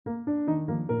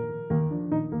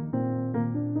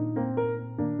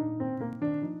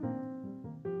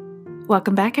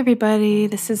Welcome back, everybody.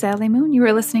 This is Allie Moon. You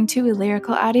are listening to a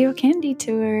Lyrical Audio Candy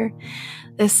Tour.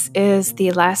 This is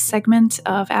the last segment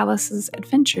of Alice's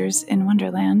Adventures in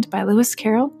Wonderland by Lewis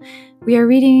Carroll. We are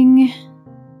reading,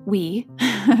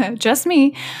 just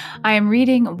me, I am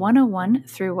reading 101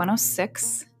 through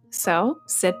 106. So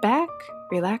sit back,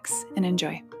 relax, and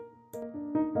enjoy.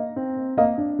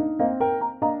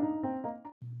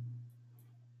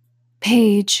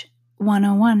 Page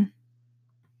 101.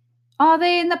 Are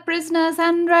they in the prisoner's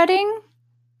handwriting?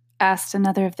 Asked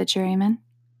another of the jurymen.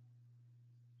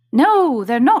 No,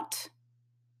 they're not,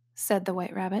 said the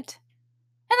White Rabbit.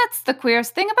 And that's the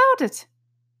queerest thing about it.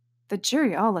 The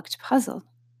jury all looked puzzled.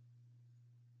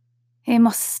 He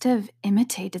must have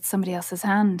imitated somebody else's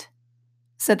hand,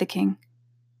 said the king.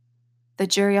 The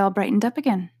jury all brightened up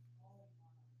again.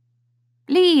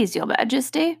 Please, your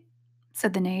majesty,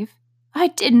 said the knave. I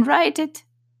didn't write it,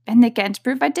 and they can't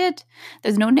prove I did.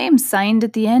 There's no name signed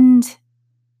at the end.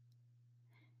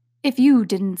 If you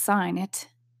didn't sign it,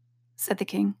 said the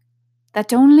king,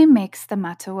 that only makes the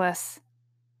matter worse.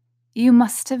 You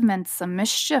must have meant some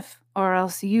mischief, or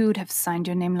else you'd have signed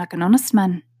your name like an honest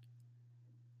man.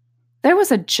 There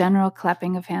was a general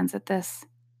clapping of hands at this.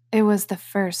 It was the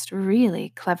first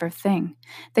really clever thing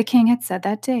the king had said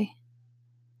that day.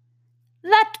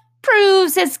 That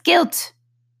proves his guilt,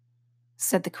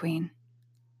 said the queen.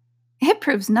 It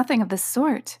proves nothing of the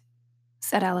sort,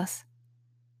 said Alice.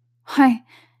 Why,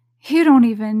 you don't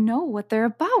even know what they're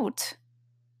about.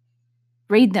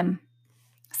 Read them,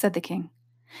 said the king.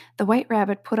 The White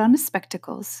Rabbit put on his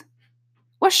spectacles.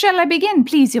 Where shall I begin,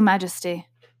 please, your majesty?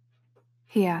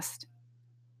 He asked.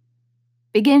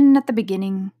 Begin at the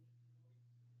beginning,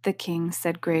 the king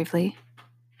said gravely,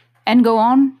 and go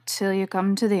on till you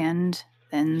come to the end,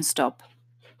 then stop.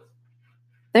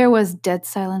 There was dead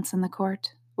silence in the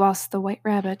court, whilst the White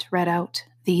Rabbit read out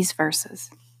these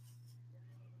verses.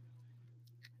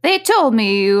 They told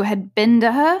me you had been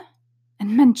to her,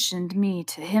 and mentioned me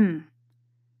to him.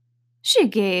 She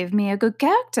gave me a good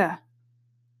character,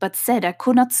 but said I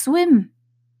could not swim.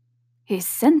 He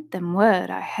sent them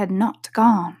word I had not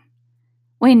gone.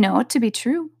 We know it to be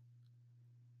true.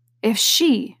 If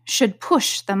she should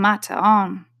push the matter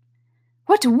on,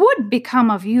 what would become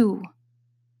of you?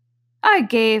 I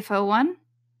gave her one.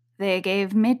 They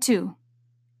gave me two.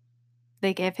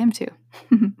 They gave him two.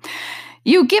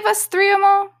 You give us three or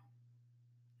more?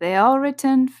 They all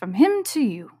returned from him to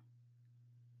you,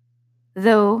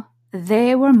 though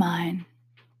they were mine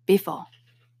before.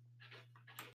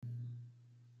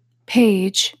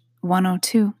 Page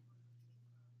 102.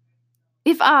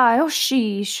 If I or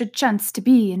she should chance to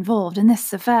be involved in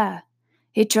this affair,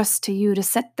 he trusts to you to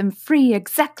set them free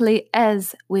exactly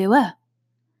as we were.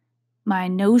 My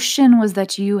notion was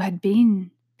that you had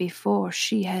been before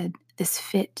she had this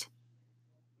fit.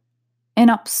 An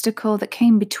obstacle that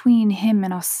came between him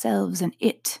and ourselves and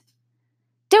it.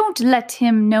 Don't let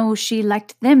him know she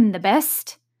liked them the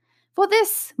best, for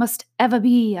this must ever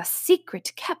be a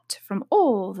secret kept from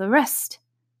all the rest,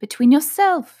 between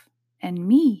yourself and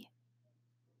me.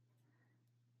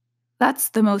 That's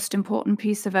the most important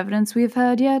piece of evidence we've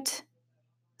heard yet,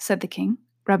 said the king,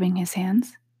 rubbing his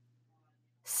hands.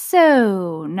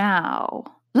 So now,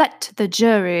 let the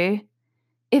jury,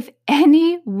 if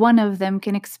any one of them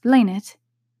can explain it,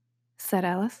 said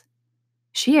Alice.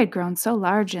 She had grown so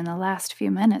large in the last few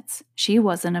minutes, she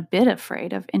wasn't a bit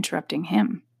afraid of interrupting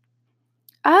him.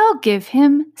 I'll give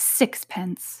him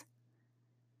 6pence.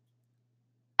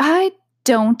 I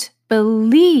don't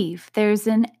believe there's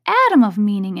an atom of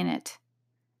meaning in it.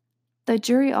 The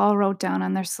jury all wrote down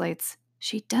on their slates,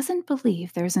 she doesn't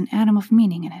believe there's an atom of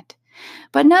meaning in it,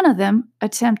 but none of them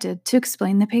attempted to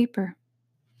explain the paper.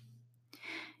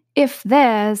 If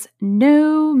there's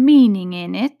no meaning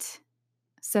in it,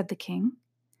 said the king,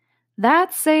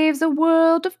 that saves a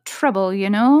world of trouble, you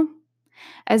know,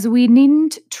 as we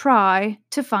needn't try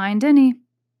to find any.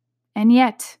 And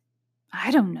yet,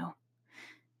 I don't know,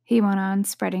 he went on,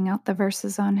 spreading out the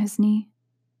verses on his knee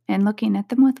and looking at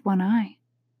them with one eye.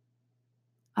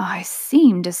 I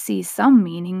seem to see some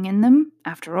meaning in them,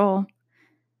 after all.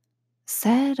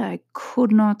 Said I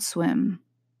could not swim.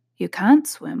 You can't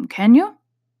swim, can you?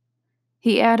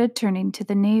 He added, turning to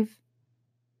the knave.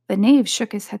 The knave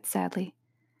shook his head sadly.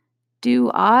 Do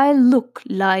I look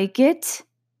like it?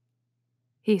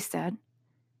 He said,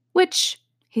 which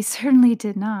he certainly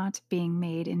did not, being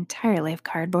made entirely of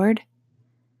cardboard.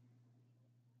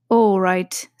 All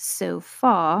right, so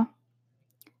far,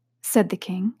 said the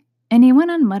king, and he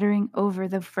went on muttering over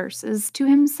the verses to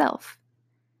himself.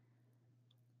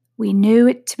 We know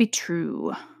it to be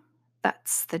true.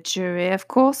 That's the jury, of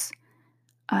course.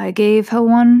 I gave her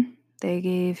one. they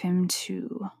gave him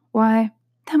 2. Why,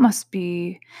 that must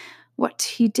be what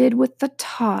he did with the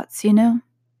tots, you know.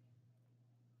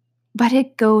 But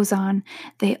it goes on.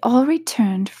 They all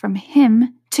returned from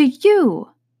him to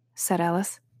you, said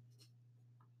Alice.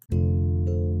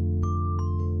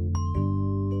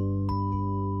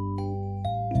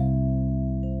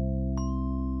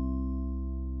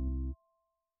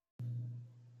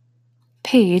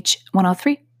 Page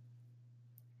 103.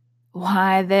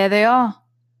 Why, there they are,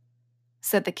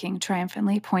 said the king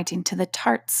triumphantly, pointing to the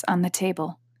tarts on the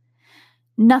table.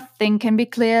 Nothing can be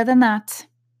clearer than that.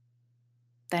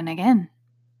 Then again,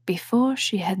 before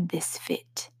she had this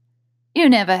fit. You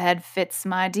never had fits,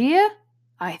 my dear,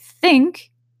 I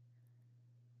think,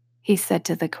 he said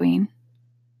to the queen.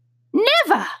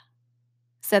 Never,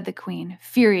 said the queen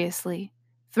furiously,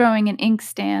 throwing an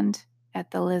inkstand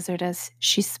at the lizard as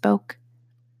she spoke.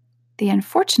 The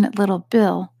unfortunate little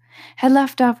Bill had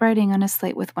left off writing on his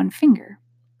slate with one finger,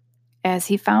 as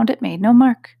he found it made no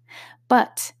mark,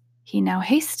 but he now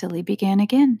hastily began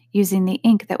again, using the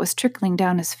ink that was trickling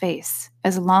down his face,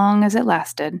 as long as it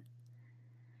lasted.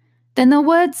 Then the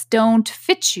words don't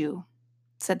fit you,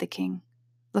 said the king,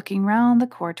 looking round the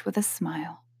court with a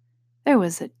smile. There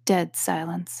was a dead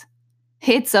silence.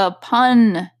 It's a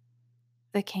pun,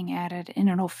 the king added in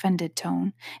an offended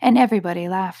tone, and everybody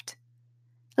laughed.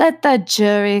 Let the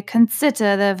jury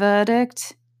consider their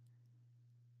verdict,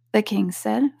 the king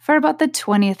said for about the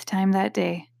 20th time that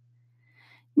day.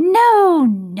 No,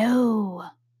 no,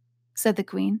 said the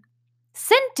queen.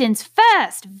 Sentence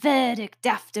first, verdict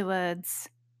afterwards.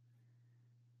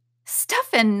 Stuff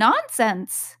and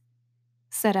nonsense,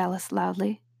 said Alice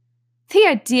loudly. The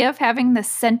idea of having the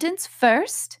sentence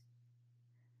first?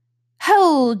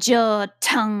 Hold your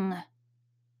tongue,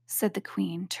 said the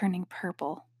queen, turning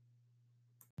purple.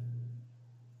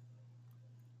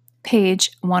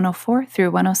 Page 104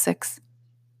 through 106.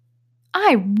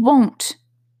 I won't,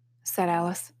 said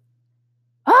Alice.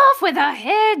 Off with her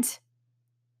head,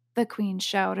 the queen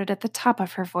shouted at the top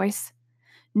of her voice.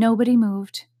 Nobody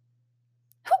moved.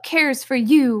 Who cares for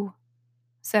you?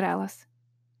 Said Alice.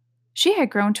 She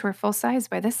had grown to her full size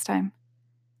by this time.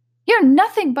 You're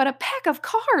nothing but a pack of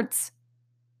cards.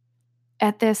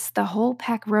 At this, the whole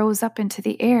pack rose up into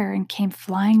the air and came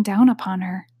flying down upon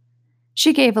her.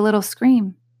 She gave a little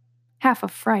scream, half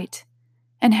of fright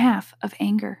and half of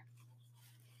anger,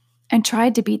 and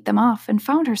tried to beat them off and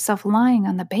found herself lying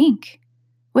on the bank,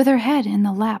 with her head in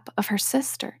the lap of her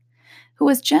sister, who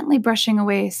was gently brushing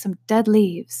away some dead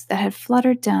leaves that had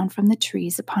fluttered down from the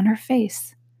trees upon her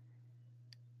face.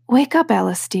 Wake up,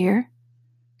 Alice, dear,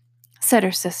 said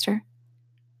her sister.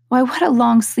 Why, what a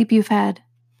long sleep you've had.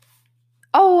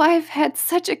 Oh, I've had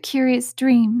such a curious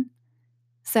dream,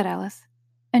 said Alice,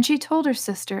 and she told her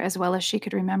sister, as well as she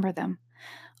could remember them,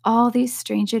 all these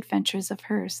strange adventures of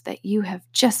hers that you have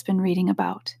just been reading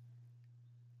about.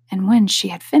 And when she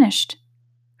had finished,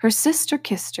 her sister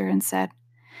kissed her and said,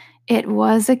 It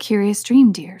was a curious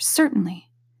dream, dear, certainly.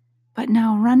 But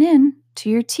now run in to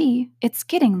your tea. It's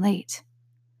getting late.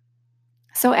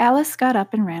 So Alice got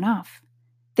up and ran off,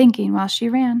 thinking while she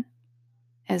ran,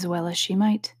 as well as she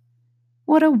might,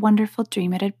 what a wonderful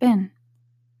dream it had been.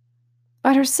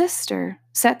 But her sister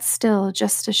sat still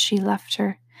just as she left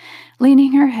her,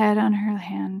 leaning her head on her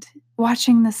hand,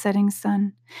 watching the setting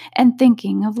sun, and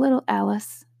thinking of little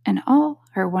Alice and all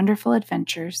her wonderful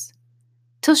adventures,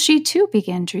 till she too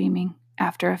began dreaming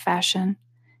after a fashion,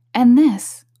 and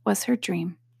this was her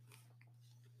dream.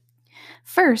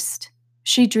 First,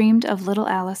 she dreamed of little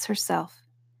Alice herself.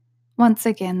 Once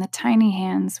again the tiny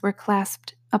hands were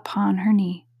clasped upon her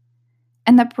knee,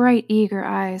 and the bright, eager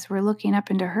eyes were looking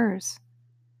up into hers.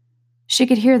 She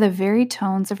could hear the very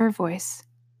tones of her voice,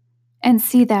 and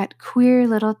see that queer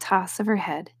little toss of her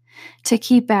head to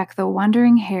keep back the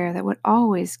wandering hair that would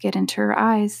always get into her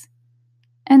eyes.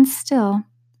 And still,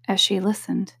 as she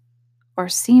listened, or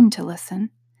seemed to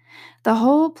listen, the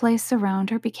whole place around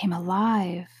her became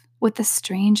alive with the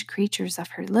strange creatures of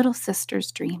her little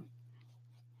sister's dream.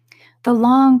 The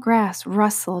long grass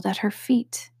rustled at her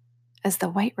feet as the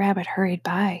white rabbit hurried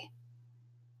by.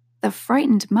 The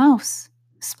frightened mouse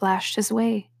splashed his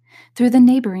way through the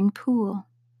neighboring pool.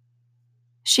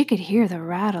 She could hear the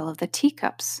rattle of the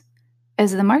teacups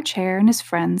as the March Hare and his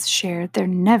friends shared their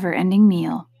never-ending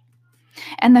meal,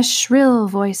 and the shrill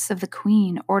voice of the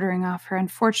queen ordering off her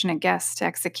unfortunate guests to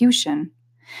execution.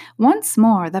 Once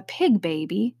more the pig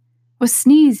baby was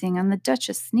sneezing on the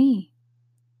Duchess' knee,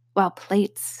 while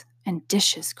plates and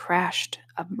dishes crashed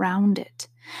around it.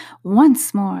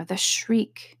 Once more the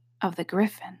shriek of the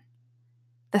griffin,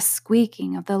 the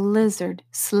squeaking of the lizard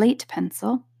slate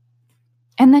pencil,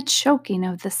 and the choking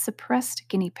of the suppressed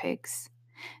guinea pigs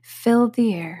filled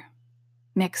the air,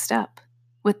 mixed up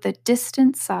with the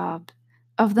distant sob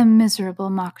of the miserable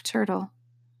mock turtle.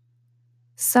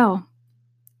 So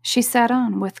she sat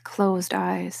on with closed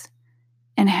eyes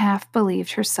and half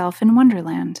believed herself in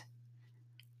Wonderland,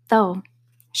 though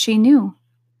she knew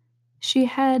she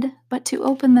had but to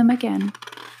open them again,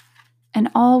 and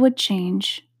all would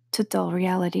change to dull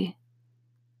reality.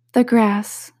 The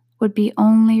grass would be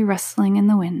only rustling in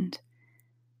the wind,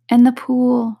 and the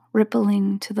pool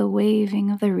rippling to the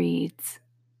waving of the reeds.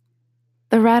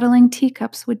 The rattling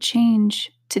teacups would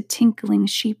change to tinkling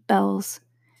sheep bells,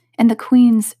 and the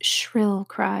queen's shrill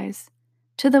cries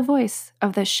to the voice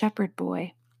of the shepherd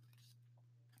boy.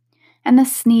 And the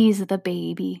sneeze of the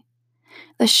baby,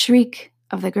 the shriek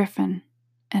of the griffin,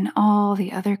 and all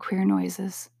the other queer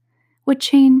noises would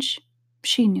change,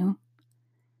 she knew,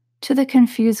 to the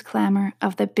confused clamor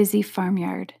of the busy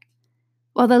farmyard,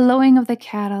 while the lowing of the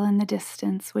cattle in the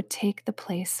distance would take the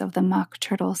place of the mock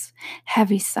turtle's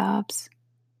heavy sobs.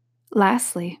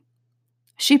 Lastly,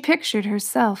 she pictured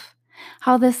herself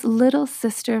how this little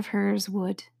sister of hers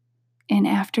would, in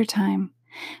after time,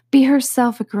 be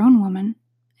herself a grown woman,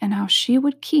 and how she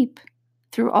would keep,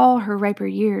 through all her riper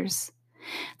years,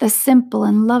 the simple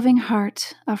and loving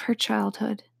heart of her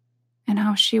childhood, and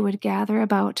how she would gather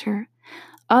about her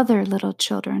other little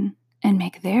children and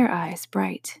make their eyes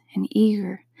bright and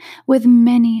eager with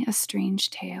many a strange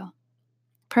tale,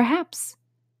 perhaps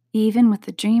even with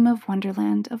the dream of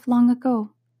Wonderland of long ago,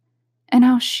 and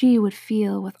how she would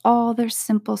feel with all their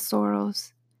simple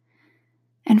sorrows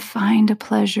and find a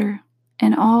pleasure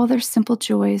in all their simple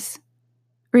joys,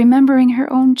 remembering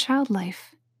her own child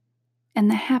life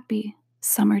and the happy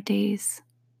summer days.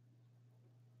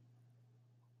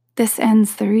 This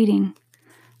ends the reading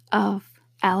of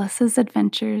Alice's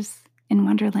Adventures in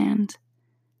Wonderland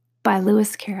by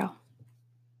Lewis Carroll,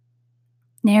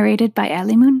 narrated by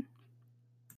Allie Moon.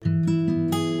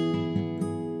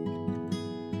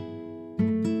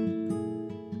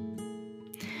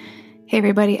 Hey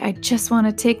everybody, I just want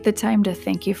to take the time to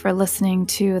thank you for listening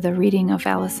to the reading of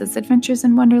Alice's Adventures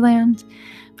in Wonderland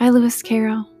by Lewis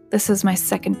Carroll. This is my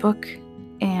second book,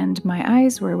 and my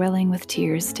eyes were welling with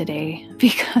tears today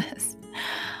because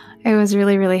I was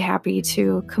really, really happy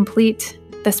to complete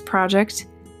this project,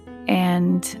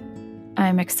 and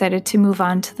I'm excited to move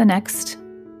on to the next.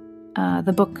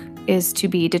 The book is to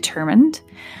be determined.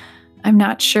 I'm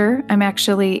not sure. I'm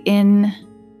actually in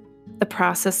the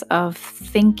process of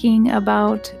thinking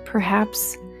about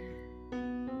perhaps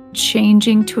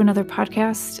changing to another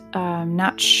podcast. I'm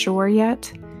not sure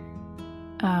yet,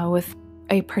 with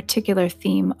a particular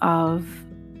theme of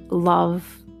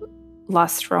love,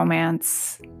 lust,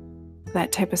 romance,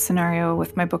 that type of scenario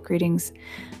with my book readings.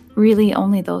 Really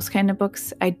only those kind of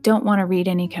books. I don't want to read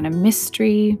any kind of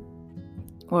mystery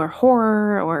or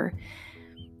horror or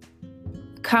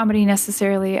comedy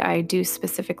necessarily. I do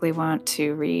specifically want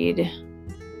to read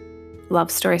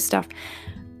love story stuff.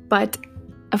 But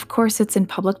of course it's in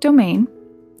public domain,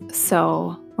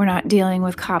 so we're not dealing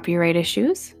with copyright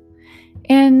issues.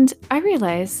 And I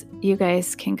realize you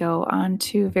guys can go on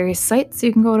to various sites.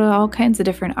 You can go to all kinds of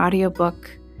different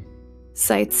audiobook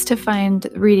sites to find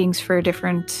readings for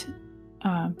different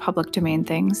public domain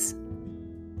things,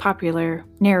 popular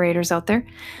narrators out there.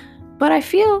 But I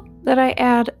feel that I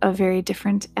add a very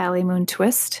different Allie Moon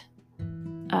twist.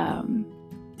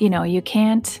 You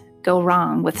can't go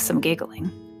wrong with some giggling.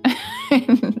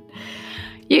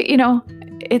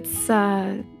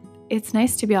 It's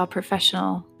nice to be all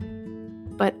professional,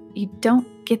 but you don't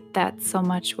get that so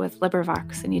much with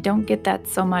LibriVox, and you don't get that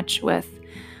so much with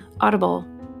Audible.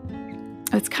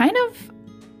 It's kind of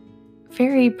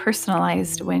very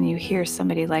personalized when you hear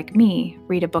somebody like me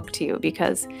read a book to you,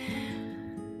 because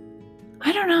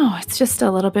I don't know, it's just a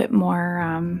little bit more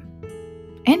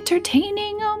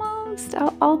entertaining almost.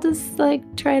 I'll just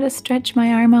try to stretch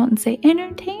my arm out and say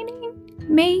entertaining,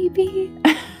 maybe.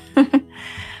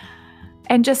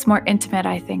 And just more intimate,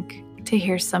 I think, to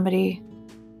hear somebody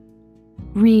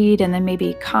read and then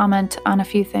maybe comment on a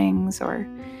few things or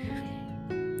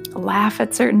laugh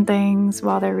at certain things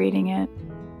while they're reading it.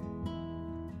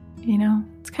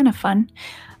 It's kind of fun.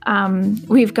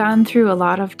 We've gone through a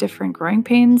lot of different growing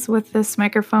pains with this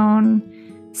microphone,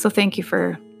 so thank you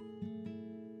for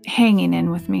hanging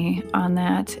in with me on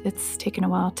that. It's taken a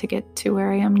while to get to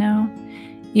where I am now.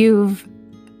 You've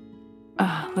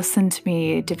listened to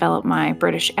me develop my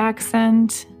British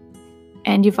accent,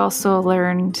 and you've also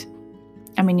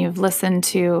you've listened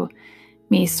to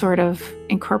me sort of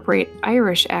incorporate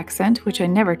Irish accent, which I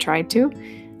never tried to.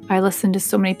 I listen to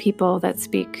so many people that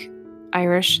speak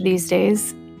Irish these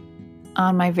days,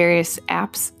 on my various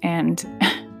apps, and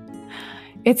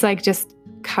it's like just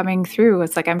coming through.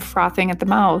 It's like I'm frothing at the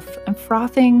mouth. I'm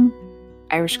frothing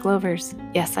Irish Clovers.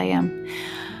 Yes, I am.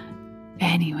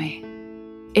 Anyway,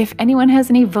 if anyone has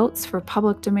any votes for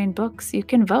public domain books, you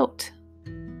can vote.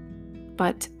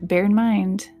 But bear in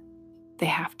mind, they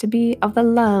have to be of the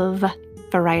love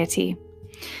variety.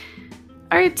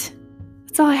 All right,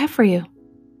 that's all I have for you.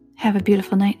 Have a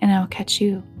beautiful night, and I'll catch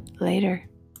you later.